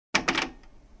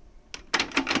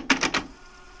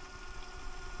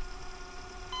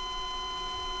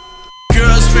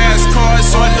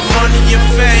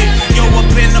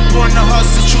on the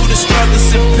hustle, through the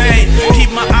struggles and pain.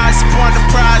 Keep my eyes upon the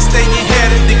prize, staying ahead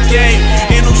of the game.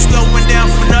 Ain't no slowing down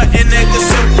for nothing, nigga,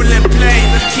 simple and plain.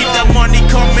 Keep that money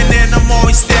coming in, I'm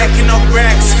always stacking up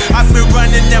racks. I've been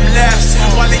running them laps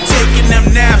while they taking them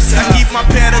naps. I keep my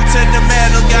pedal to the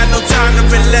metal, got no time to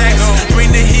relax.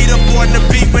 Bring the heat up on the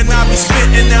beat when I be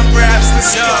spitting them raps.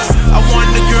 Let's go. I want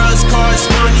the girls, cars,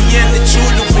 money, and the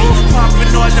jewelry.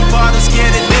 Popping all the bottles,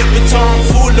 getting lit with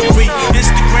tomfoolery.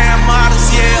 Instagram models,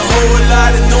 yeah, a whole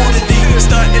lot of nudity.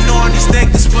 Stunting on these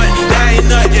niggas, but that ain't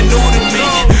nothing new to me.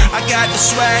 I got the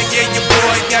swag, yeah, your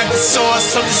boy got the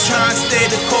sauce. I'm just trying to stay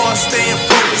the course, staying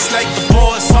focused like the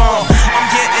boss, huh? I'm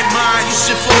getting mine, you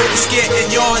should focus, getting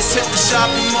yours. Hit the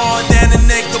shopping mall, than a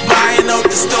nigga buying out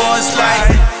the stores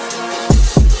like.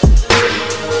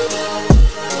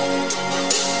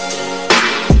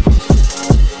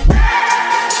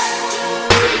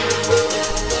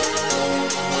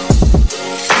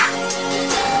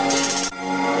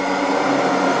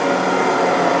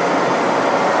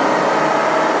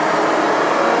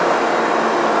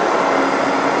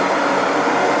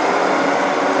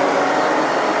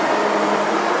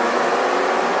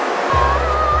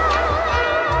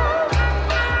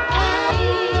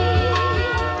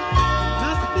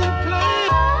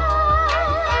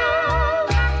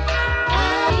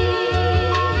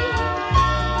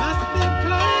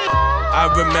 I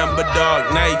remember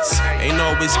dark nights, ain't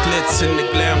always glitz in the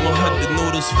glamour. Had the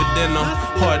noodles for dinner,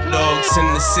 hot dogs in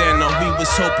the center. We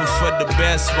was hoping for the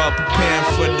best while preparing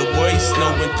for the worst,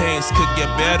 knowing things could get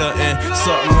better and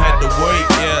something had to work.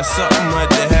 Yeah, something had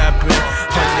to happen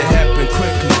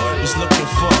quickly. Was looking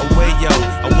for a way out,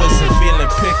 I wasn't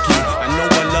feeling picky. I know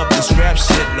I love this rap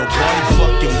shit, nobody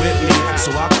fucking with me, so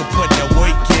I could put that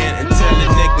work in and tell a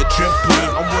nigga trip me.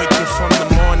 I'm working from the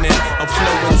morning, I'm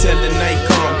flowing till the night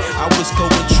come. I was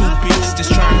going true beats, just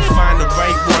trying to find the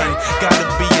right one. Gotta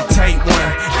be a tight one,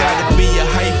 gotta be a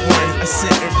hype one. I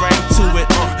sitting right to it,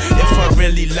 if I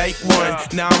really like one.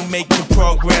 Now I'm making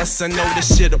progress, I know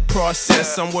this shit a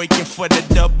process. I'm working for the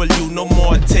W, no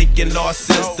more taking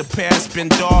losses. The past been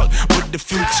dark, but the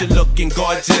future looking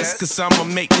gorgeous. Cause I'ma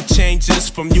make the changes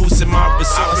from using my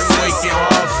resources. I've been working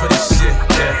hard for this shit,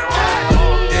 yeah.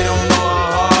 They don't know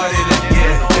how hard it'll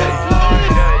get,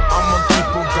 yeah. I'ma keep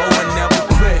on going, never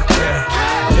quit, yeah.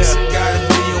 Gotta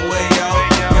be a way out,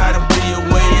 gotta be a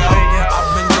way out. I've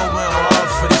been going hard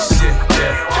for this shit,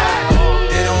 yeah.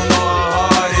 They don't know how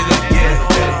hard it'll get,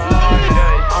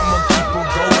 yeah. I'ma keep on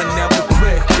going, never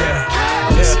quit, yeah.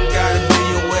 Gotta be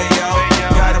a way out,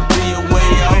 gotta be a way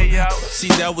out.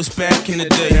 See, that was back in the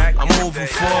day, I'm moving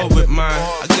forward with mine.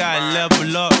 I gotta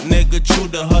level up, nigga, true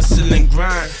the hustle and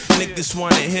grind. Niggas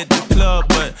wanna hit the club,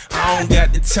 but I don't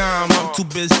got the time. I'm too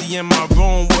busy in my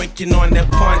room, working on that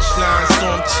punchline. So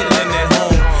I'm chilling at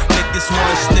home, niggas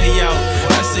wanna stay out.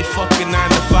 I say fucking 9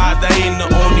 to 5, that ain't the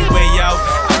only way out.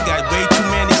 I got way too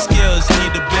many skills,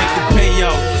 need a bigger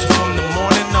payout. So from the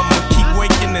morning, I'ma keep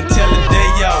working until the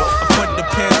day out. I put the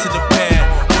pen to the pad,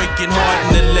 working hard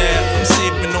in the lab. I'm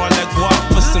saving all that guap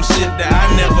for some shit that I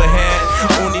never had.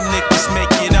 Only niggas make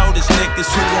it out is niggas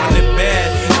who want it bad.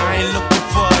 I ain't looking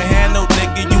for a handout,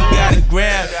 nigga, you gotta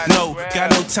grab. No, got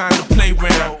no time to play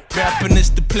around. Rapping is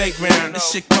the playground.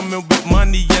 This shit coming with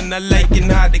money and I liking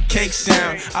how the cake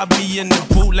sound. I be in the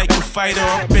booth like a fighter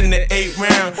up in the 8th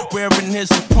round, wearing his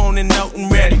opponent out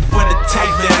and ready for the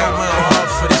takedown.